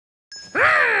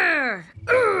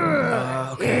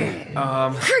Okay.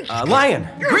 Lion.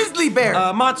 Grizzly bear.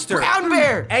 Monster. Brown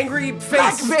bear. Angry face.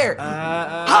 Black bear.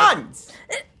 Hans.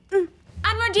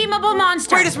 Unredeemable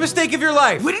monster. Greatest mistake of your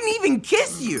life. Wouldn't even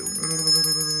kiss you.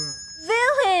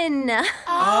 Villain.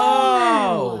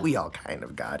 Oh. We all kind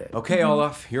of got it. Okay,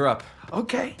 Olaf, you're up.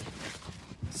 Okay.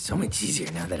 So much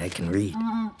easier now that I can read.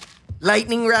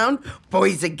 Lightning round,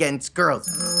 boys against girls.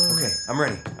 Okay, I'm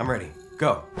ready.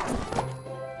 Go.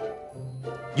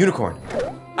 Unicorn.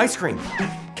 Ice cream.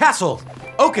 Castle.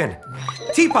 Oaken.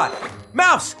 Teapot.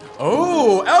 Mouse.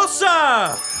 Oh,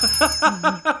 Elsa!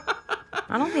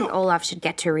 I don't think Olaf should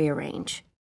get to rearrange.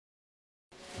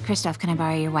 Kristoff, can I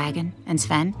borrow your wagon? And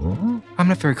Sven? I'm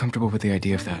not very comfortable with the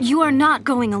idea of that. You are not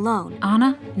going alone.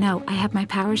 Anna? No, I have my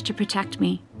powers to protect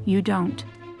me. You don't.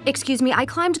 Excuse me, I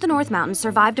climbed the North Mountain,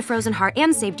 survived a frozen heart,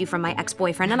 and saved you from my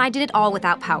ex-boyfriend, and I did it all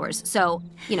without powers. So,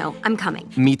 you know, I'm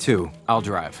coming. Me too. I'll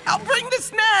drive. I'll bring the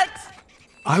snacks.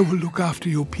 I will look after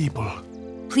your people.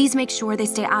 Please make sure they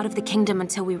stay out of the kingdom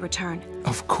until we return.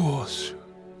 Of course.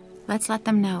 Let's let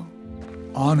them know.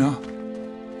 Anna,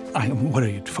 I am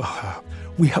worried for her.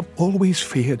 We have always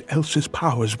feared Elsa's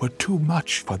powers were too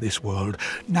much for this world.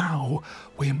 Now,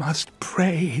 we must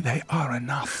pray they are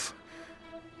enough.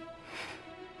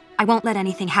 I won't let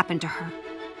anything happen to her.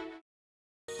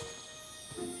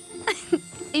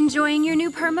 Enjoying your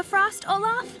new permafrost,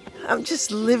 Olaf? I'm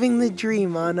just living the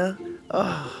dream, Anna.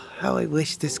 Oh, how I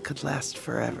wish this could last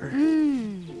forever.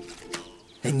 And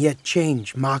yet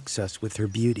change mocks us with her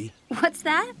beauty. What's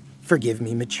that? Forgive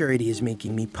me, maturity is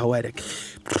making me poetic.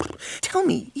 Tell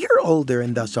me, you're older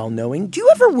and thus all-knowing. Do you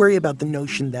ever worry about the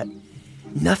notion that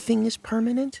nothing is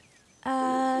permanent?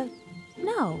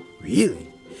 No. Really?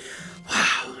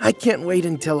 Wow, I can't wait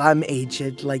until I'm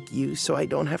aged like you so I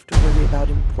don't have to worry about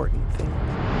important things.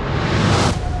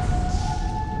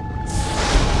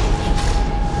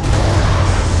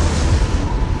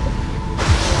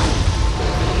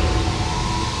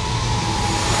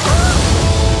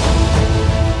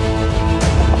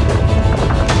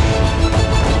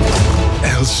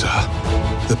 Elsa,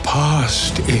 the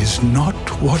past is not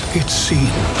what it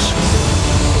seems.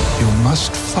 You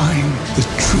must find the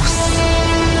truth.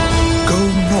 Go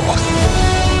north,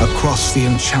 across the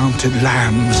enchanted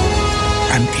lands,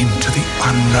 and into the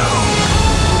unknown.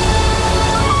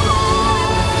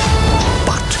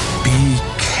 But be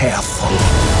careful.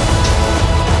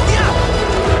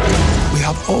 We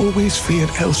have always feared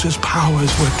Elsa's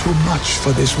powers were too much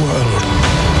for this world.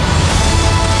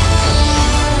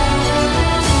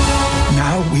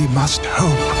 Now we must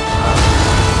hope.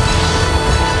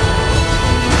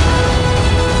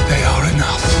 They are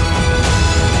enough.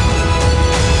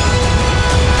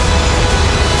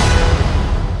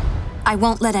 I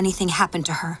won't let anything happen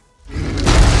to her.